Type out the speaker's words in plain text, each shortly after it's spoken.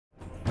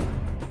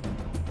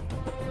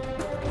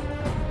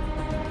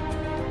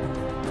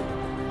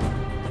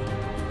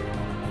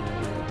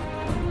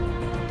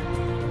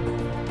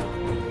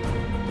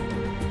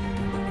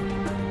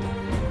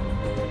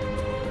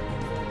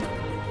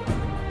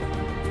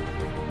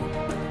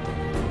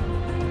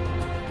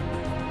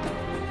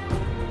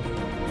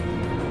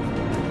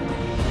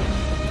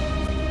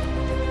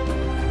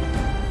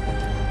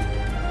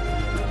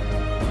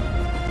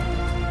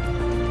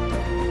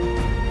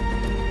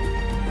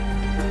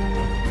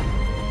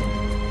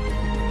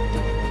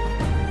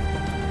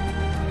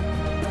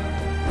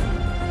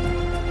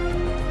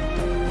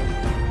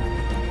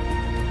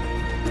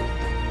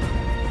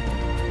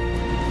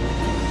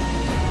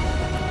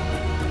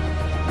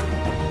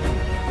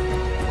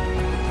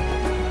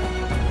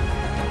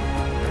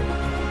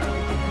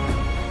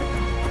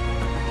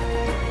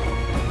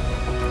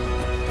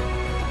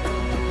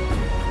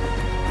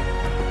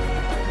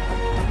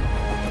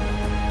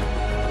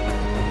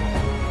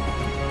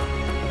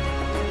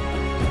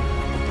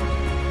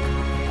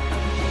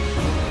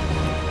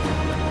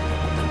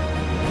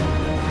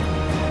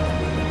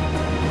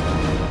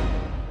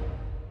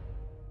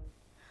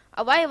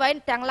អ្វី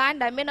ទាំងឡាយ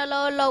ដែលមាននៅ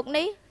លើលោក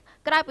នេះ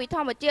ក្រៅពីធ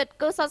ម្មជាតិ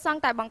គឺសុទ្ធសឹង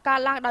តែបង្កើត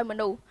ឡើងដោយម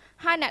នុស្ស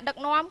ហើយអ្នកដឹក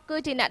នាំគឺ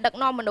ជាអ្នកដឹក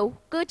នាំមនុស្ស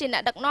គឺជាអ្ន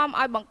កដឹកនាំ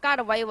ឲ្យបង្កើត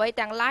អ្វី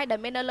ទាំងឡាយដែល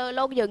មាននៅលើ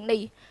លោកយើង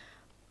នេះ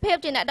ភាព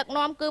ជាអ្នកដឹក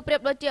នាំគឺប្រៀ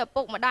បដូចជាឪ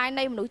ពុកម្ដាយ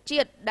នៃមនុស្សជា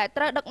តិដែល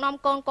ត្រូវដឹកនាំ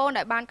កូន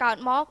ដែលបានកើត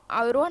មក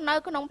ឲ្យរស់នៅ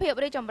ក្នុងភាព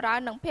រីកចម្រើន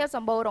និងភាពស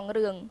ម្បូររុង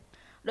រឿង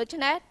ដូច្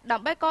នេះដើ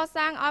ម្បីក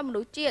សាងឲ្យម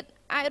នុស្សជាតិ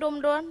អាចរួម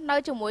រស់នៅ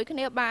ជាមួយគ្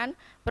នាបាន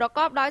ប្រក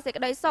បដោយសេច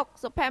ក្តីសុខ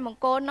សុភមង្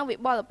គលនិងវិ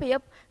បុលភាព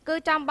គឺ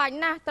ចាំបាច់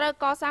ណាស់ត្រូវ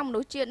កសាងមនុ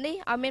ស្សជាតិនេះ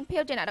ឲ្យមានភា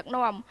ពជាអ្នកដឹក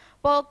នាំ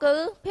ពោលគឺ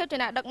ភាពជា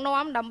អ្នកដឹក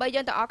នាំដើម្បី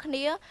យើងទាំងអស់គ្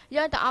នា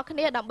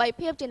ដើម្បី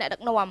ភាពជាអ្នកដឹ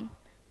កនាំ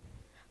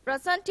ប្រ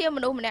សិនជាម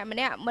នុស្សម្នាក់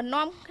មិន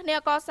នាំគ្នា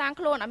កសាង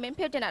ខ្លួនឲ្យមាន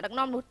ភាពជាអ្នកដឹក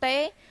នាំនោះទេ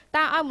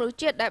តើឲ្យមនុស្ស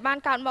ជាតិដែលបាន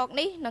កើតមក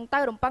នេះនឹងទៅ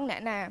រំពឹងអ្ន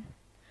កណា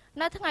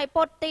នៅថ្ងៃ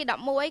ពុធទី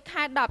11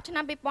ខែ10ឆ្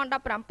នាំ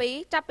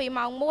2017ចាប់ពី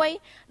ម៉ោង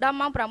1ដល់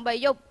ម៉ោង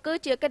8យប់គឺ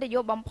ជាកិត្តិយ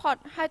សបំផុត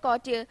ហើយក៏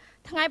ជា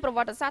ថ្ងៃប្រវ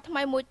ត្តិសាស្ត្រថ្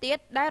មីមួយទៀត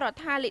ដែលរដ្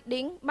ឋាភិបាល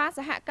Leading បានស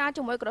ហការ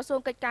ជាមួយក្រសួង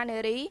កិច្ចការនា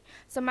រី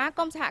សមាគ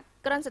មសហ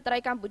គ្រិនស្ត្រី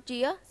កម្ពុជា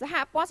សហ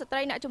ព័ន្ធស្ត្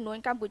រីអ្នកជំនួញ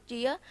កម្ពុ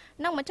ជា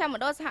និងមជ្ឈម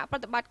ណ្ឌលសហប្រ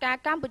តិបត្តិការ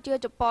កម្ពុជា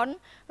ជប៉ុន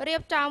រៀ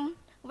បចំ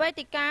វេ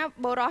ទិកា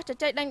បុរសជ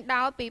ជែកដេញ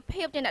ដោលពី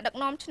ភាពជាអ្នកដឹក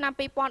នាំឆ្នាំ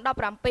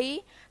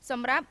2017ស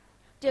ម្រាប់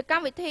ជាក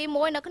ម្មវិធី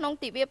មួយនៅក្នុង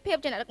ទិវាភាព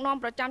ជាអ្នកដឹកនាំ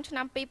ប្រចាំឆ្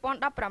នាំ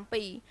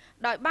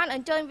2017ដោយបានអ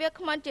ញ្ជើញវា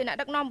គ្មិនជាអ្នក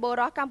ដឹកនាំបុ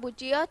រសកម្ពុ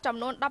ជាចំ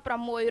នួន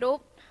16រូប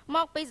ម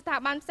កពីស្ថា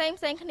ប័នផ្សេង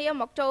គ្នា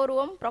មកចូល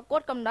រួមប្រកួ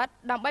តកំណត់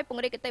ដើម្បីព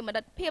ង្រីកគតិបណ្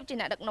ឌិតភាពជា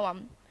អ្នកដឹកនាំ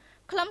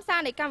ខ្លឹមសារ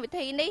នៃកម្មវិ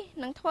ធីនេះ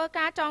នឹងធ្វើ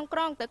ការចងក្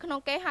រងទៅក្នុង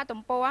គេហ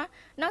ទំព័រ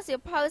និងសៀវ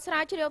ភៅស្រា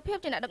វជ្រាវភាព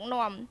ជាអ្នកដឹក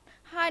នាំ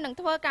ហើយនឹង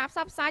ធ្វើការផ្ស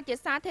ព្វផ្សាយជា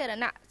សាធារ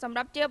ណៈសម្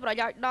រាប់ជាប្រ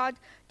យោជន៍ដល់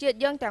ជាតិ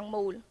យើងទាំង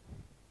មូល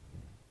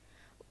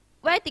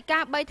វេទិកា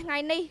3ថ្ងៃ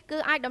នេះគឺ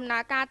អាចដំណើ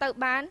រការទៅ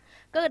បាន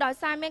គឺដោយ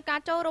សារមានការ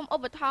ចូលរួមឧ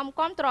បត្ថម្ភ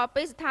គាំទ្រ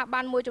ពីស្ថាប័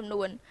នមួយចំ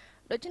នួន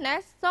ដូច្នេះ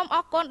សូមអ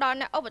រគុណដល់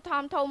អ្នកឧបត្ថ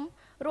ម្ភធំ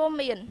រួម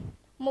មាន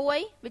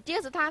1វិទ្យា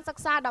ស្ថានសិ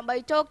ក្សាដើម្បី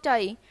ជោគជ័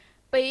យ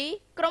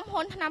2ក្រុម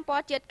ហ៊ុនថ្នាំព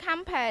ណ៌ជាតិ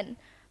Campaign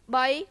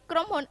 3ក្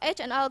រុមហ៊ុន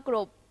H&L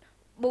Group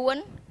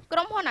 4ក្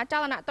រុមហ៊ុនអច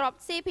លនទ្រព្យ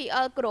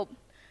CPL Group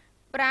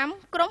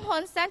 5ក្រុមហ៊ុ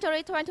ន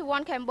Century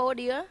 21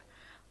 Cambodia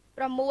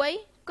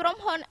 6ក្រុម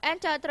ហ៊ុន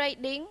Angel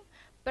Trading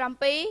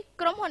 7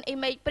ក្រុមហ៊ុន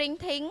Image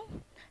Printing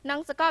និង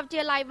សាកលវិទ្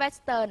យាល័យ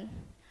Western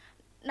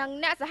និង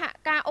អ្នកសហ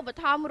ការឧបត្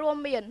ថម្ភរួម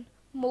មាន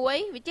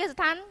1វិទ្យាស្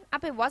ថានអ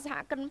ភិវឌ្ឍសហ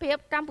គ្រិនភាព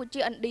កម្ពុ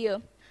ជាឥណ្ឌា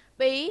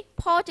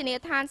2ភោជនីយ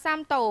ដ្ឋានសាំ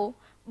តូ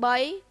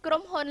3ក្រុ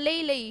មហ៊ុន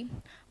Lily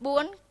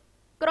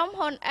 4ក្រុម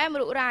ហ៊ុន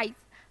Emerald Rice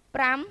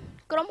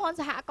 5ក្រុមហ៊ុន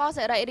សហករណ៍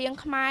សេរីរាង្គ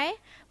ខ្មែរ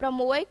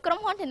6ក្រុម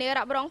ហ៊ុនធានា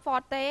រ៉ាប់រង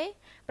Forte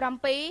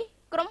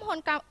 7ក្រុមហ៊ុន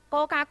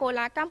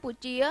Coca-Cola កម្ពុ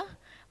ជា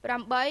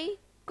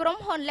8ក្រុម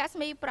ហ៊ុន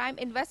Laxmi Prime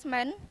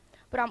Investment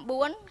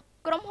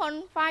 9ក្រុមហ៊ុន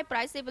Five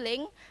Price Civil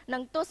និ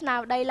ងទស្សនាវ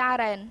ដ្តី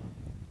Laren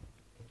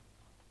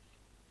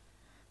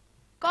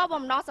ក៏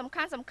បំណងសំ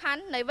ខា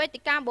ន់នៃវេទិ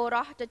កាបុរ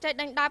សជជែក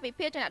ដេញដោលពី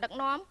ភាពជាអ្នកដឹក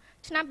នាំ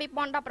ឆ្នាំ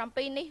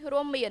2017នេះ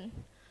រួមមាន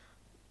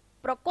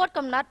ប្រកួត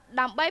កំណត់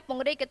ដើម្បីព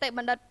ង្រីកគតិប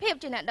ណ្ឌិតភាព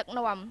ជាអ្នកដឹក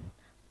នាំ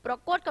ប្រ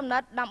កួតកំណ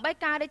ត់ដើម្បី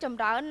ការរីកច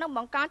ម្រើននិងប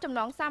ង្កើនចំណ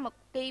ងសាម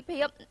គ្គី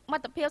ភាពមិ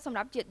ត្តភាពសម្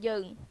រាប់ជាតិយើ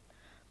ង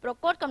ប្រ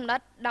កួតកំណ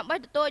ត់ដើម្បី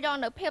ទទួលយក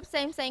នូវភាពផ្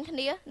សេងគ្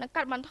នានិង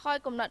កាត់បន្ថយ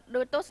គំនិត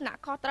ឬទស្សនៈ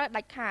ខុសត្រូវ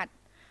ដាច់ខាត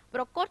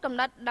ប្រកួតកំ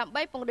ណត់ដើម្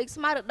បីពង្រីក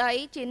ស្មារតី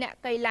ជាអ្នក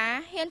កីឡា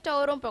ហ៊ានចូល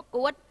រួមប្រ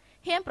កួត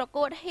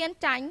ហ៊ាន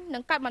ចាញ់និ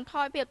ងកាត់បន្ថ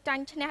យភាពចា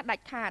ញ់ឈ្នះដា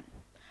ច់ខាត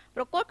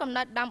ប្រកួតកំណ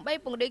ត់ដើម្បី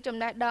ពង្រីកចំ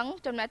ណេះដឹង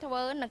ចំណេះធ្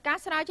វើនិងការ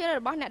ស្រាវជ្រាវ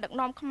របស់អ្នកដឹក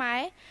នាំខ្មែរ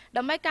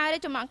ដើម្បីការរី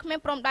កចម្រើនគ្មាន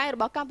ព្រំដែនរ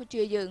បស់កម្ពុ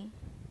ជាយើង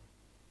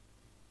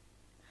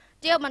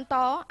ជាបន្ត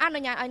អនុ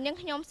ញ្ញាតឲ្យនាង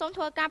ខ្ញុំសូម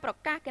ធ្វើការប្រ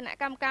កាសគណៈ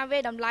កម្មការវេ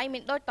តម្លៃមា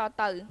នដូចត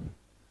ទៅ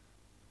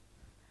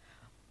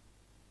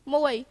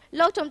1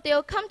លោកជំទាវ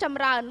ខឹមច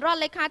ម្រើនរដ្ឋ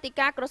លេខាធិ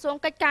ការក្រសួង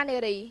កិច្ចការនា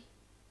រី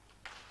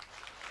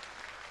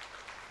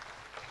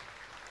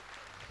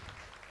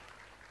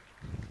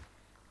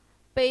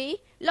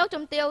2លោក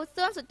ជំទាវ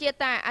សឿនសុជា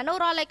តាអនុ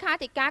រដ្ឋលេខា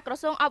ធិការក្រ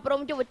សួងអប់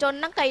រំយុវជន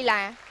និងកី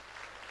ឡា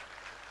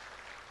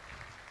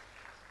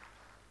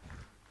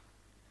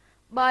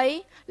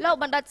3លោក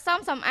បណ្ឌិតសំ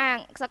សំអាង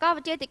សាកល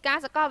វិទ្យាធិការ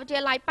សាកលវិទ្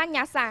យាល័យបញ្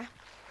ញាសាស្ត្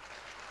រ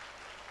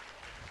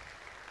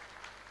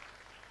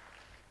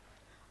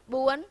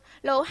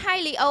4លោកហៃ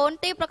លីអូន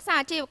ទីប្រឹក្សា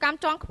អាជីវកម្ម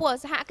ជាន់ខ្ពស់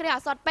សហគ្រាសឱ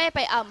សថ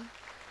PPM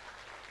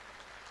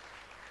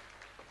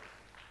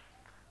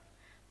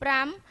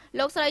 5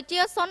លោកស្រីជា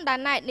សុនដា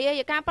ណែតនា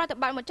យិកាប្រតិ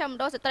បត្តិមជ្ឈមណ្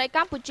ឌលស្ត្រីក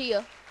ម្ពុជា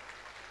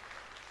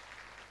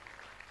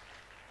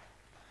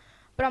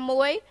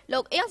6លោ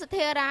កអៀងស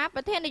ធារាប្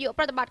រធាននាយក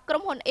ប្រតិបត្តិក្រុ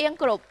មហ៊ុនអៀង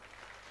គ្រប់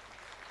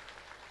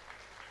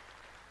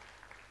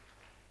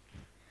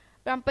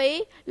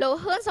7លោក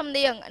ហ៊ឿនសំ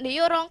នៀងនាយ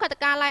ករងខេត្ត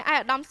ការឡាយឯក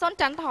ឧត្តមសុន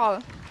ចន្ទថល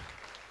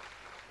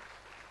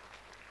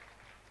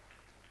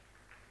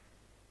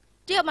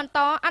ជាបន្ត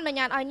អនុញ្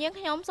ញាតឲ្យនាង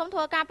ខ្ញុំសូមធ្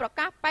វើការប្រ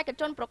កាសបេក្ខ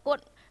ជនប្រកួត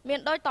មាន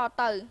ដូចត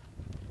ទៅ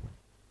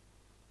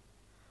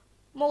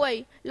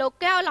1លោក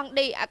កែវឡុង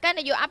ឌីអគ្គ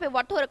នាយកអភិវ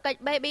ឌ្ឍធុរកិច្ច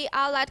Baby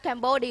Outlet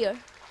Cambodia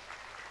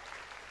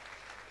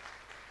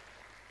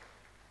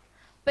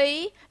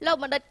 2លោក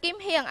បណ្ឌិតគឹម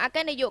ហៀងអគ្គ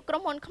នាយកក្រុ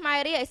មហ៊ុនខ្មែរ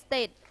Real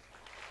Estate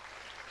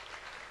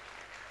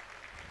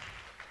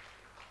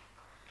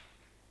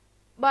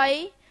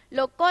 3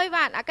 លោកកុយ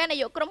វ៉ាន់អគ្គនា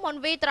យកក្រុមហ៊ុន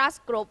Vitras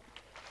Group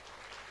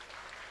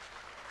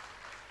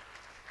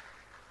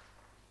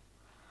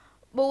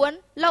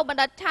 4លោកប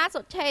ណ្ឌិតឆា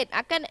សុឆេតអ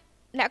គ្គ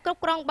អ្នកគ្រប់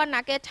គ្រងបណ្ណា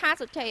គារឆា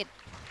សុឆេត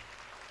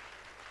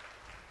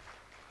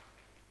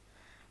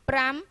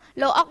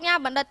 5លោកអុកញ៉ា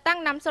បណ្ឌិតតាំង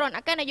ណាំស្រុនអ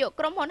គ្គនាយក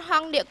ក្រុមហ៊ុនហ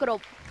ងនាគគ្រ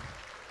ប់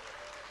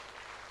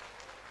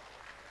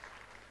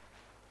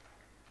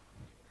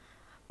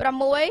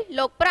 6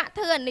លោកប្រាក់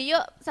ធឿននាយ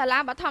កសាលា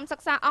បឋមសិ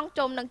ក្សាអង្គ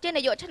ជុំនិងជា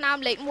នាយកឆ្នាំ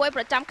លេខ 1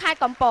 ប្រចាំខេត្ត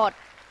កំពត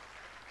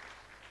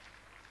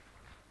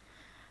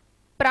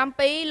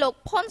 7លោក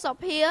ផុនសុ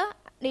ភា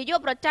នាយក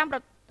ប្រចាំប្រ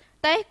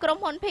ទេសក្រុម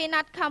ហ៊ុន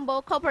Peanut Combo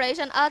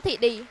Corporation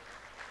Ltd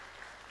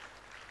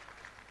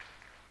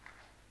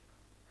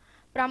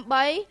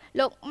 8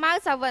លោកម៉ៅ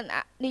សាវិន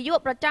នាយក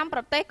ប្រចាំប្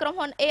រទេសក្រុម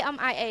ហ៊ុន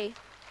AMIA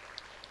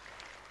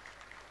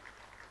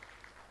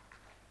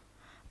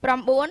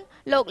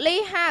 9លោកលី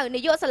ហាវ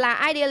នាយកសាលា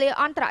Idealy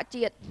អន្តរ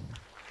ជាតិ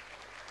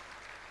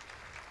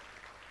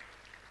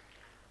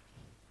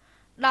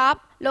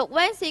 10លោក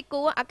វេងស៊ី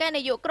គូអគ្គ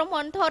នាយកក្រុម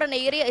ហ៊ុនធរណី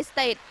Real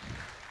Estate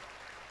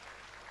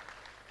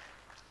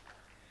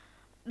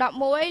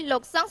 11លោ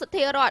កសង្ឃសុ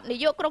ធារតនា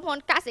យកក្រុមហ៊ុន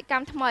កសិក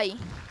ម្មថ្មី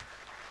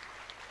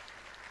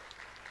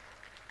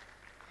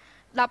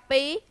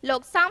 12លោ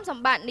កសំស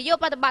ម្បត្តិនាយក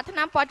ប្រតិបត្តិថ្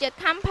នាំពណ៌ជាតិ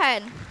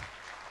Campaign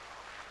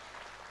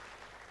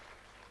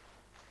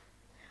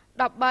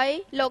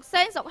 13លោក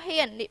សេងសុក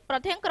ហ៊ានប្រ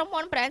ធានក្រុម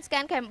ហ៊ុន Brand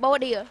Scan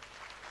Cambodia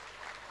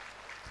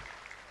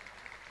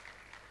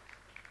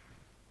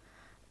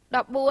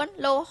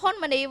 14លោកហ៊ុន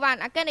មនីវ៉ាន់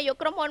អគ្គនាយក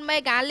ក្រុមហ៊ុន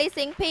Mega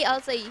Leasing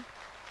PLC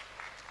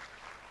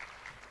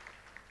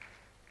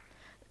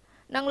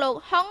និងលោក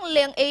ហុង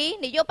លៀងអ៊ី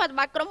នាយកប្រតិ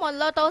បត្តិក្រុមហ៊ុន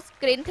Lotto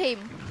Green Team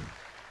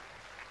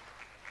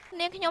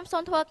នាងខ្ញុំសូ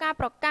មធ្វើការ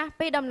ប្រកាស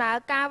ពីដំណើរ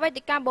ការវេ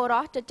ទិកាប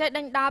រោះជជែក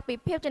ដេញដោលពី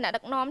ភាពជាអ្នក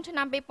ដឹកនាំឆ្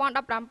នាំ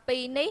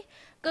 2017 នេះ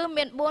គឺ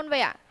មាន 4 វ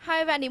គ្គហើ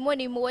យវគ្គនី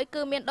មួយៗ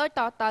គឺមានដូច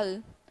តទៅ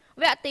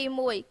វគ្គទី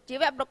 1 ជា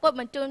វគ្គប្រកួត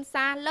បញ្ជូន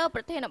សារលើប្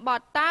រធានបទ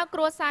តើគ្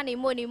រួសារនី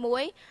មួ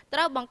យៗត្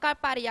រូវបង្កើត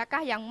បរិយាកា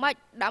សយ៉ាងម៉េច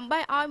ដើម្បី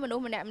ឲ្យមនុស្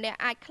សម្នាក់ៗ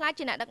អាចក្លាយ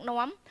ជាអ្នកដឹក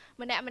នាំ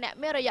ម្នាក់ៗ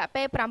មានរយៈ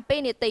ពេល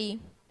 7 នាទី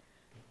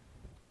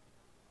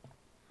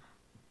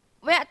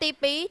វគ្គទី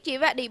 2 ជា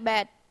វគ្គ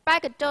Debate បេ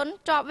ក្ខជន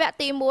ជាប់វគ្គ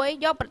ទី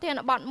 1 យកប្រធាន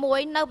បទ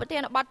1នៅប្រធា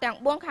នបទទាំង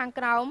 4 ខាង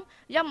ក្រោម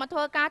យកមកធ្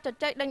វើការជ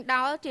ជែកដេញ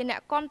ដោលជាអ្នក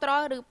គាំទ្រ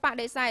ឬប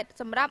ដិសេធ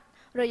សម្រាប់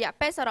រយៈ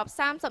ពេលសរុប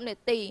 30 នា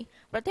ទី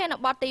ប្រធាន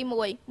បទទី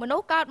 1 មនុ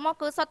ស្សកើតមក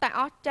គឺសុទ្ធតែ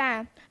អស្ចារ្យ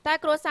តែ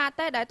គ្រួសារ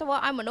ទេដែលធ្វើ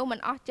ឲ្យមនុស្សមិន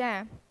អស្ចារ្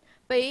យ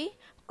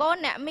 2 កូន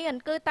អ្នកមាន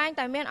គឺតែង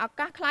តែមានឱ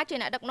កាសក្លាយជា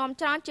អ្នកដឹកនាំ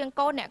ច្រើនជាង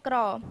កូនអ្នកក្រ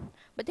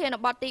ប្រធាន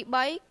បទទី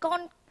 3 កូ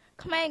ន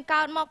ក្មេង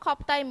កើតមកខុស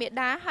ផ្ទៃមា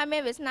តាហើយមា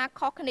នវាសនា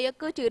ខុសគ្នា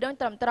គឺជារឿង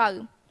ត្រឹមត្រូវ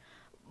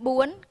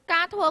 4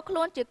 ការធ្វើខ្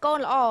លួនជាកូន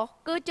ល្អ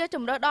គឺជាជ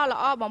ម្រើសដ៏ល្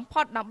អបំ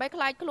ផុតដើម្បីក្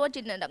លាយខ្លួន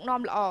ជាអ្នកដឹក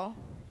នាំល្អ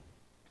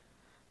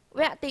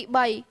វគ្គទី 3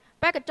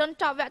 បេក្ខជន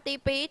ចប់វគ្គទី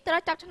 2 ត្រូ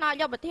វចាប់ឆ្នោត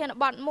យកប្រធាន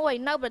បទ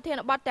1នៅប្រធាន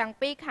បទទាំង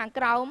 2 ខាង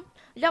ក្រោម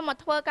យកមក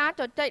ធ្វើការ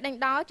ជជែកដេញ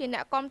ដោលជាអ្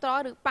នកគាំទ្រ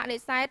ឬបដិ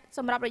សេធស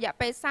ម្រាប់រយៈ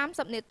ពេល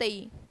 30 នាទី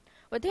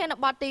ប្រធាន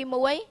បទទី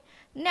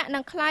 1 អ្នកនឹ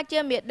ងក្លាយជា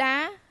មាតា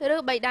ឬ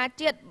បិតា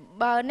ជាតិ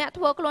បើអ្នក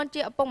ធ្វើខ្លួន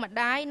ជាឪពុកម្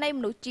ដាយនៃម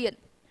នុស្សជាតិ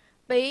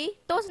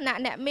 2 ទស្សនៈ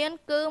អ្នកមាន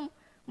គឺ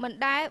មិន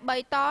ដែលបី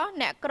ត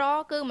អ្នកក្រ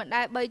គឺមិន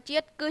ដែលបីជា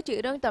តិគឺជា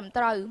រឿងត្រឹម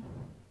ត្រូវ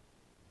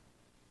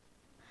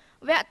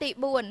វគ្គទី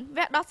 4 វ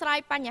គ្គដោះស្រាយ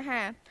បញ្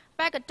ហា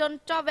បេក្ខជន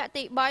ចុះវគ្គ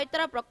ទី 3 ត្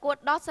រូវប្រកួត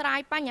ដោះស្រាយ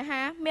បញ្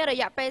ហាមានរ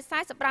យៈពេល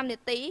 45 នា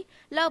ទី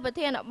លើប្រ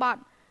ធានបទ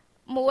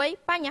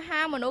 1 បញ្ហា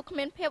មនុស្សគ្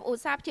មានភាពឧ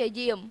ស្សាហ៍ព្យា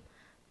យាម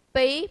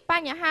 2 ប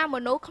ញ្ហាម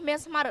នុស្សគ្មាន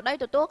ស្មារតី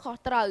ទទួលខុស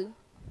ត្រូវ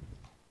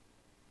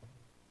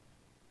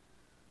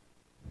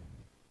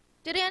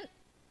ជារៀន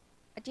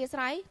អធិស្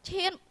ឋាន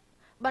ឈាន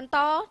បន្ត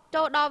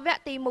ចូលដល់វគ្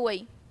គទី 1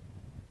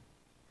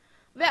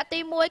 វគ្គទី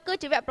 1 គឺ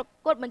ជាវគ្គប្រ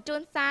កួតបញ្ជូន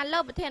សារលើ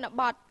ប្រធាន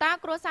បទតើ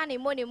គ្រួសារនី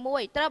មួ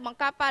យៗត្រូវបង្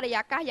កើតបរិ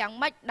យាកាសយ៉ាង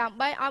ម៉េចដើម្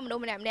បីឲ្យមនុស្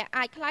សម្នាក់ៗ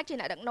អាចក្លាយជា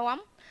អ្នកដឹកនាំ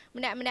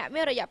ម្នាក់ៗ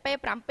មានរយៈពេល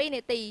 7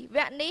 នាទីវ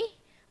គ្គនេះ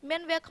មា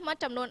នវាគ្មិន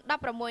ចំនួន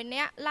 16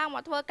 នាក់ឡើងម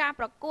កធ្វើការ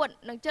ប្រកួត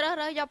និងជ្រើស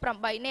រើសយក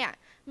 8 នាក់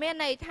មាន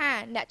ន័យថា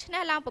អ្នកឈ្នះ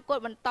ឡើងប្រកួត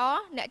បន្ត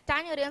អ្នកចា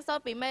ញ់រៀនសូត្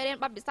រពីមេរៀន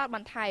បទពិសោធន៍ប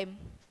ន្ថែម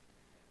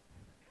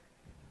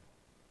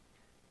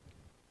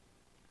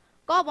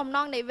គោលបំណ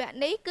ងនៃវគ្គ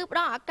នេះគឺផ្ដ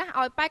ល់ឱកាស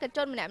ឲ្យបេក្ខជ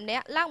នម្នាក់ៗ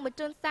ឡើងបញ្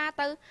ជូនសារ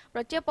ទៅប្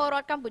រជាពលរ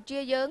ដ្ឋកម្ពុជា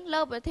យើង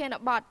លើប្រធាន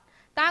បទ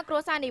តើគ្រួ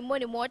សារនីមួយ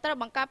ៗត្រូវ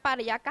បង្កើតប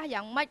រិយាកាស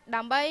យ៉ាងម៉េច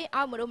ដើម្បី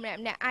ឲ្យមនុស្សម្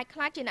នាក់ៗអាចក្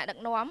លាយជាអ្នកដឹក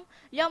នាំ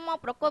យកមក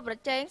ប្រកួតប្រ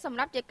ជែងសម្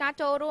រាប់ជាការ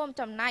ចូលរួម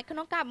ចំណែកក្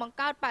នុងការបង្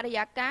កើតបរិ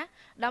យាកាស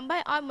ដើម្បី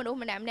ឲ្យមនុស្ស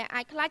ម្នាក់ៗ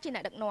អាចក្លាយជាអ្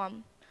នកដឹកនាំ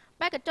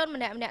បេក្ខជន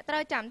ម្នាក់ៗត្រូ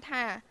វចាំ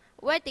ថា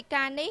វេទិ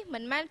កានេះមិ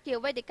នមែនជា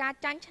វេទិកា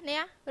ចាញ់ឈ្នះ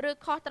ឬ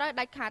ខុសត្រូវ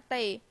ដាច់ខាត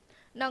ទេ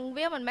និង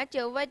វាមិនមែន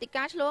ជាវេទិ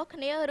កាឆ្លោះគ្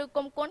នាឬ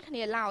គុំកួនគ្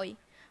នាឡើយ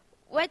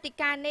វេទិ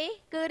កានេះ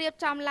គឺរៀប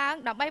ចំឡើង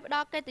ដើម្បីផ្ដ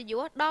ល់កិត្តិយ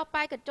សដល់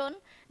បេក្ខជន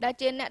ដែល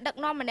ជាអ្នកដឹក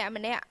នាំម្នាក់ៗឲ្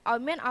យ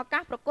មានឱកា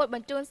សប្រកួតប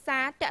ញ្ជូនសា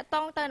រតាក់ទ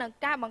ងទៅនឹង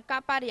ការបង្កើ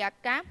តបរិយា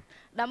កាស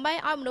ដើម្បី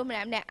ឲ្យមនុស្សម្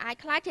នាក់ៗអាច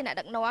ក្លាយជាអ្នក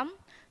ដឹកនាំ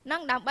និ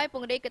ងដើម្បីព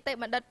ង្រីកគតិ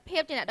បណ្ឌិតភា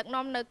ពជាអ្នកដឹក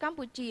នាំនៅកម្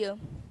ពុជា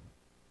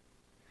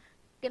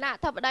គណៈ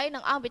ធិបតីនិ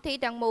ងអង្គពិធី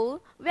ទាំងមូល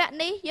វគ្គ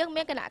នេះយើង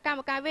មានគណៈកម្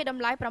មការវិត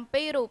ម្លៃ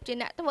7រូបជា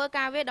អ្នកធ្វើ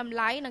ការវិតម្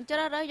លៃនិងជ្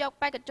រើសរើសយក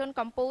បេក្ខជន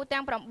កម្ពុជា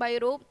ទាំង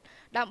8រូប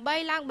ដើម្បី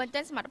ឡើងបញ្ចេ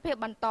ញសមត្ថភាព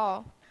បន្ត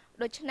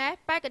ដូច្នេះ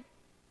បេក្ខ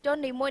ជន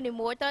នីមួយ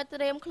ៗត្រូវត្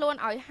រៀមខ្លួន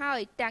ឲ្យហើយ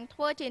ទាំងធ្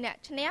វើជាអ្នក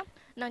ឈ្នះ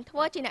និងធ្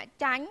វើជាអ្នក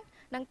ចាញ់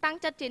និងតាំង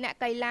ចិត្តជាអ្នក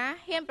កីឡា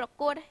ហ៊ានប្រ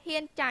កួតហ៊ា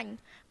នចាញ់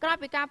ក្រោយ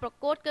ពីការប្រ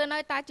កួតគឺនៅ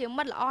តែជា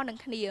មិត្តល្អនឹង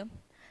គ្នា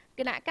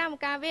គណៈកម្ម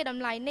ការវិត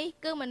ម្លៃនេះ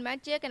គឺមិនមែន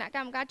ជាគណៈក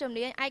ម្មការជំ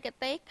នាញឯក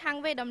ទេសខាង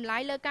វិតម្លៃ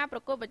លើការប្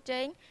រកួតប្រជែ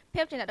ង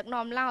ភាពជាអ្នកដឹក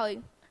នាំឡើយ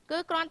គឺ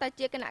គ្រាន់តែ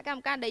ជាគណៈកម្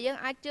មការដែលយើង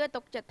អាចជឿ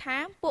ទុកចិត្តថា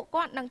ពួក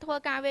គាត់នឹងធ្វើ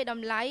ការវិត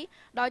ម្លៃ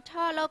ដោយឈ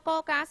រលើគោល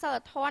ការណ៍សីល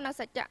ធម៌និង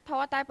សច្ចធ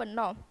ម៌តែប៉ុណ្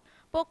ណោះ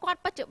ពួកគាត់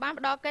ពិតជាបាន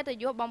ផ្ដល់កិត្តិ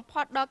យសបំ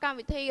ផុតដល់កម្ម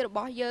វិធីរប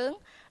ស់យើង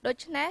ដូ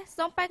ច្នេះ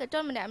សូមបេក្ខជ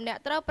នម្នាក់ៗ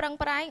ត្រូវប្រឹង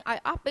ប្រែងឲ្យ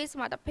អស់ពីស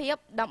មត្ថភាព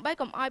ដើម្បី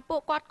កុំឲ្យពួ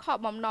កគាត់ខក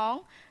បំណង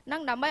និ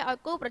ងដើម្បីឲ្យ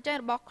គូប្រជែង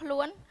របស់ខ្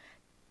លួន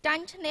ចា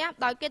ញ់ឈ្នះ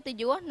ដោយកិត្តិ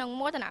យសនិង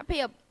មោទន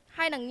ភាព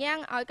ហើយនឹងញ៉ាំង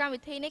ឲ្យកម្មវិ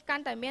ធីនេះកា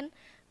ន់តែមាន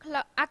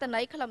អត្ថន័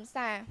យខ្លឹម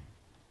សារ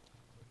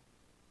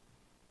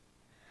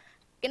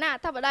គណៈអ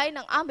ធិបតី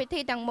និងអង្គពិធី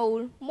ទាំងមូល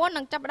មុន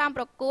នឹងចាប់ផ្ដើម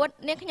ប្រកួត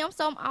នាងខ្ញុំ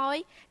សូមឲ្យ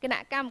គណៈ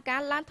កម្មកា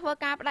រឡើងធ្វើ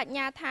ការបដិញ្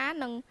ញាថា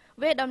នឹង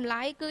វាតម្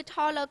លៃគឺឈ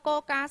រលើគោល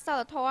ការណ៍សី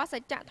លធម៌ស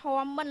ច្ចធ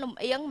ម៌មិនលំ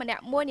អៀងម្នា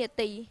ក់មួយនា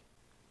ទី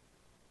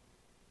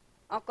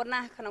អរគុណណា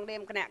ស់ក្នុងនា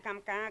មគណៈកម្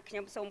មការខ្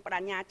ញុំសូមបដិ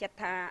ញ្ញាចិត្ត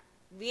ថា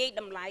វាយ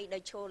តម្លៃដោ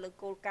យឈរលើ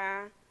គោលការ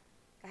ណ៍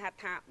គេហៅ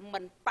ថាមិ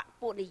នបក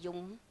ពួកនិយម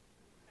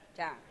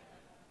ចា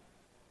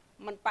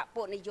មិនបក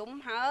ពួកនិយម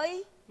ហើយ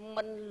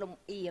មិនលំ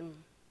អៀង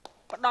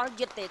ផ្ដល់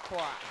យុត្តិធ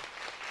ម៌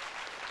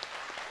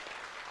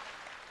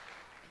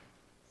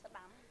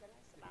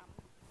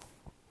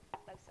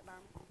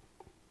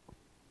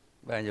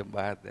បាទខ្ញុំ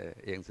បាទ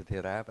អៀងសុធិ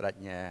រាបដិ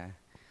ញ្ញា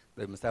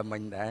ដោយម្សិលមិ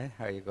ញដែរ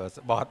ហើយក៏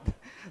ស្បត់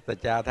ស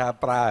ច្ចាថា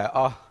ប្រើឲ្យអ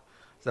ស់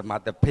សម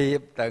ត្ថភាព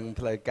ទាំង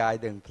ផ្លូវកាយ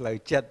ទាំងផ្លូវ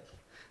ចិត្ត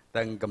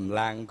ទាំងកម្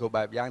លាំងគ្រប់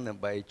បែបយ៉ាងដើ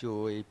ម្បីជួ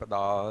យផ្ដ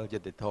ល់យុ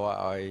ត្តិធម៌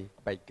ឲ្យ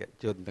បេក្ខ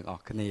ជនទាំងអ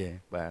ស់គ្នា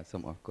បាទសូ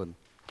មអរគុណ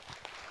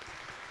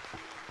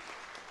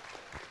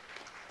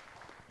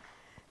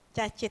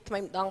ចាស់ជាថ្មី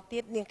ម្ដងទៀ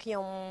តនាងខ្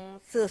ញុំ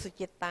សឿសុ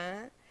ចិតា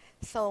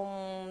សូម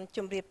ជ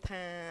ម្រាប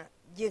ថា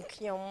យើង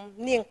ខ្ញុំ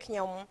នាងខ្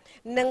ញុំ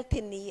នឹង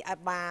ធានាឲ្យ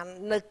បាន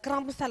នៅក្រ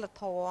មសីល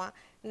ធម៌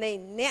នៃ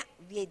អ្នក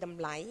វាយត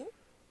ម្លៃ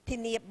ធា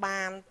នា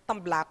បានត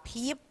ម្លា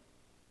ភាព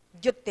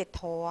យុត្តិ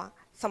ធម៌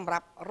សម្រា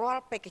ប់រា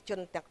ល់បេក្ខជន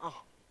ទាំងអ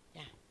ស់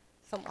ចា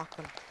សូមអរ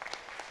គុណ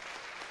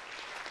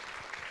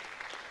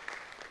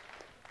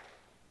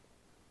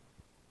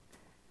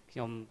ខ្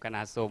ញុំក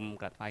ណាសូម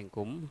ក្រាបថ្វាយ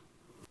គុំ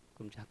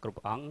គុំចាស់គ្រ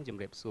ប់អង្គជំ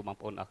រាបសួរបង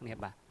ប្អូនអរគ្នា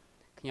បាទ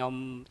ខ្ញុំ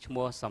ឈ្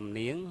មោះសំ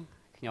នៀង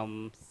ខ្ញុំ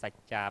ស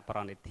ច្ចាប្រ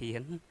ណិធា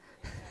ន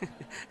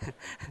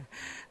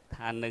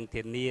ថានឹង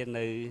ធានា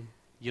នៅ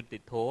យុត្តិ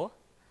ធម៌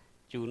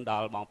ជូនដ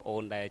ល់បងប្អូ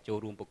នដែលចូល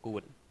រួមប្រកួ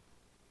ត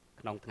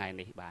ក្នុងថ្ងៃ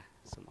នេះបាទ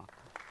សូមអរ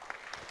គុណ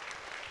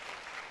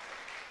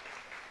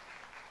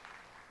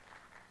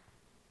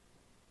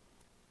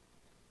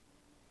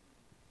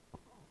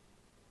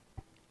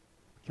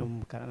ខ្ញុំ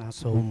កណា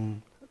សូម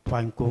ថ្វា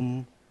យគុំ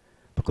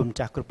ប្រគុំ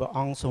ចាស់គ្រប់ព្រះអ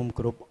ង្គសូម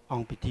គោរពអ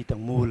ង្គពិធី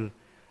ទាំងមូល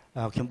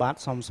ខ្ញុំបាទ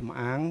សូមសម្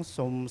អាង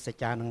សូមសច្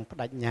ចានឹងប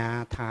ដិញ្ញា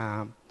ថា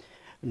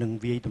នឹង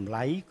វាយតម្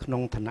លៃក្នុ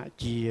ងឋានៈ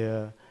ជា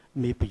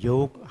មេប្រយោ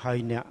គហើយ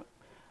អ្នក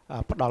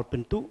ផ្ដល់ពិ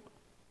ន្ទុ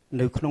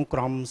នៅក្នុងក្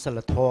រមសីល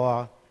ធម៌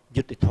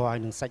យុត្តិធម៌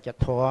និងសច្ច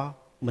ធម៌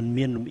មិន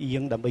មានលំអៀ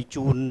ងដើម្បី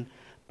ជូន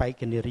បេក្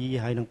ខនារី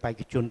ហើយនិងបេក្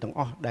ខជនទាំង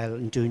អស់ដែល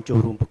អញ្ជើញចូល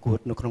រួមប្រកួត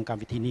នៅក្នុងកម្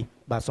មវិធីនេះ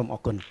បាទសូមអ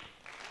រគុណ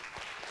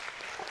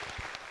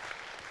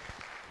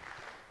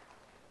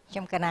ខ្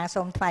ញុំកណា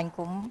សូមថ្វាយ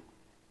គុំ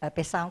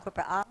ព្រះសង្ឃគ្រប់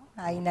ព្រះអង្គ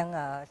ហើយនិង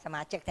ស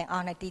មាជិកទាំងអ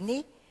ស់នៅទី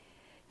នេះ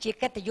ជា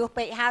កិត្តិយស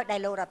ពេកហើយដែល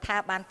លោករដ្ឋា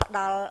បានផ្ដ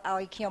ល់ឲ្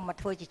យខ្ញុំមក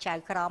ធ្វើជាចៅ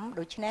ក្រម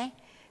ដូច្នេះ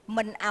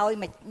មិនឲ្យ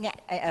អ្នក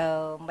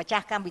ម្ចា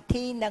ស់កម្មវិ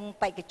ធីនិង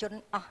បេក្ខជន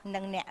អស់និ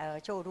ងអ្នក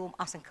ចូលរួម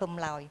អស់សង្ឃឹម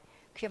ឡើយ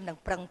ខ្ញុំនឹង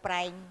ប្រឹងប្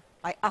រែង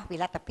ឲ្យអស់វិ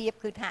លទ្ធភាព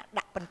គឺថា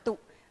ដាក់ពិន្ទុ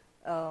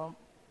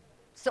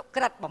សុ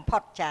ក្រិតបំផុ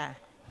តចា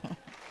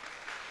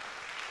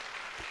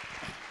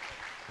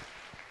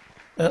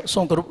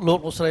សូមគោរពលោក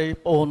លោកស្រីបង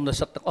ប្អូននិ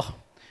ស្សិតទាំងអស់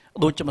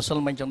ដូចជាម្សិល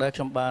មិញចឹងដែរ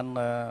ខ្ញុំបាន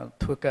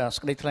ធ្វើការសេ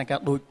ចក្តីថ្លែងការ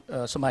ណ៍ដូច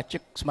ស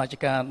មាជិ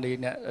កានៃ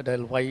អ្នកដែល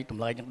វាយត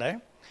ម្លៃចឹងដែរ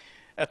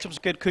ខ្ញុំស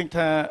ង្កេតឃើញ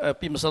ថា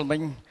ពីម្សិលមិញ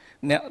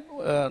អ្នក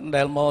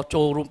ដែលមក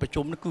ចូលរួមប្រ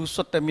ជុំនេះគឺ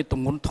សុទ្ធតែមានទ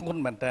ម្ងន់ធ្ងន់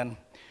មែនតើ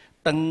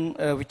ទាំង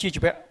វិជ្ជា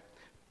ជីវៈ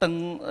ទាំង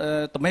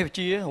តម្រេះវិជ្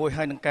ជារួច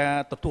ហើយនឹងការ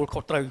ទទួលខុ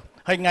សត្រូវ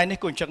ហើយថ្ងៃនេះ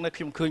ក៏អញ្ចឹងដែរ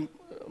ខ្ញុំឃើញ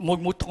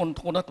មួយធ្ងន់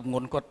ណាស់ទម្ង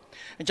ន់គាត់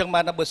អញ្ចឹងបា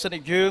នបើសិនជា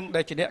យើង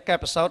ដែលជាអ្នកការ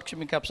ប្រសោតខ្ញុំ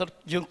មានការប្រសោត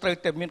យើងត្រូវ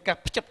តែមានការ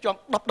ផ្ចិតផ្ចង់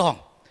10ដង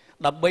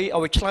ដើម្បី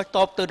ឲ្យឆ្លើយត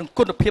បទៅនឹង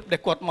គុណភាពដែ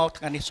លគាត់មក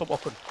ថ្ងៃនេះសូមអរ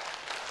គុណ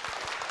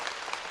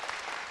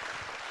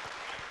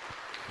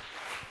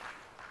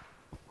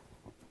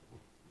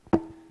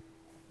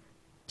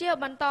ជា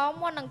បន្ត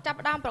មុននឹងចាប់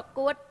ផ្ដើមប្រ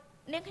កួត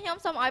នាងខ្ញុំ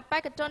សូមឲ្យបេ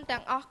ក្ខជនទាំ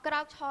ងអស់ក្រោ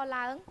កឈរ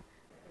ឡើង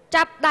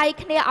ចាប់ដៃ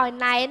គ្នាឲ្យ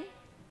ណែន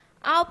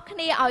អោបគ្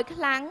នាឲ្យ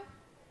ខ្លាំង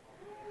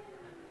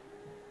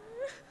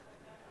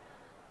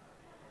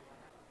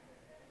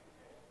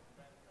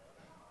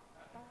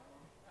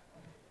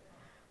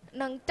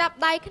នឹងចាប់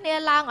ដៃគ្នា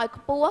ឡើងឲ្យ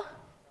ខ្ពស់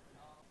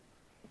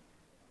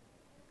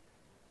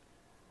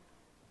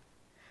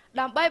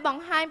ដើម្បីប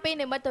ង្ហាញពី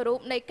និមិត្តរូប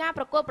នៃការ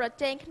ប្រកួតប្រ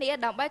ជែងគ្នា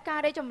ដើម្បីការ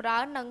រីកចម្រើ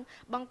ននិង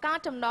បង្កើត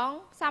ចំណង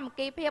សាមគ្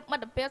គីភាពមិ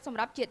ត្តភាពសម្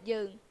រាប់ជាតិ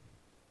យើង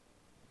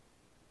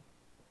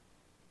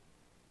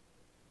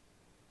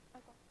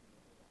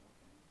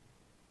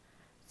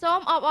សូ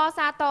មអបអរ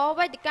សាទរ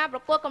វេទិកាប្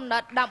រកួតកំណ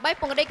ត់ដើម្បី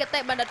ពង្រីកគតិ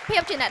បណ្ឌិតភា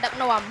ពជាអ្នកដឹក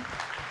នាំ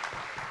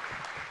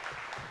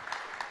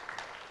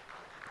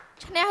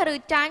ឈ្នះឬ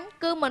ចាញ់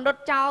គឺមិនរ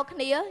ត់ចោលគ្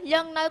នា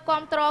យើងនៅគ្រ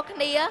ប់គ្រងគ្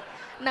នា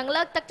និង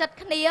លើកទឹកចិត្ត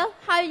គ្នា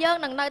ហើយយើង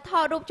នឹងនៅថ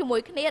តរូបជាមួ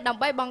យគ្នាដើ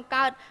ម្បីបង្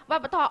កើតវ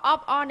ប្បធម៌អប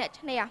អរអ្នក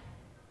ឈ្នះ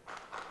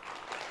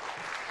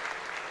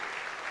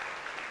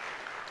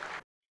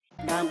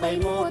ដើម្បី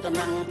មោទន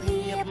ភា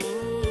ព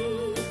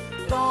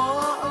ដ៏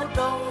ឧត្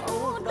តមឧ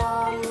ត្ត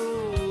ម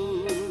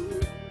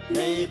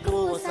នៃគ្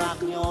រួសារ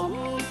ខ្ញុំ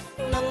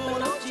និងម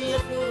នុស្សជា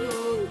តិ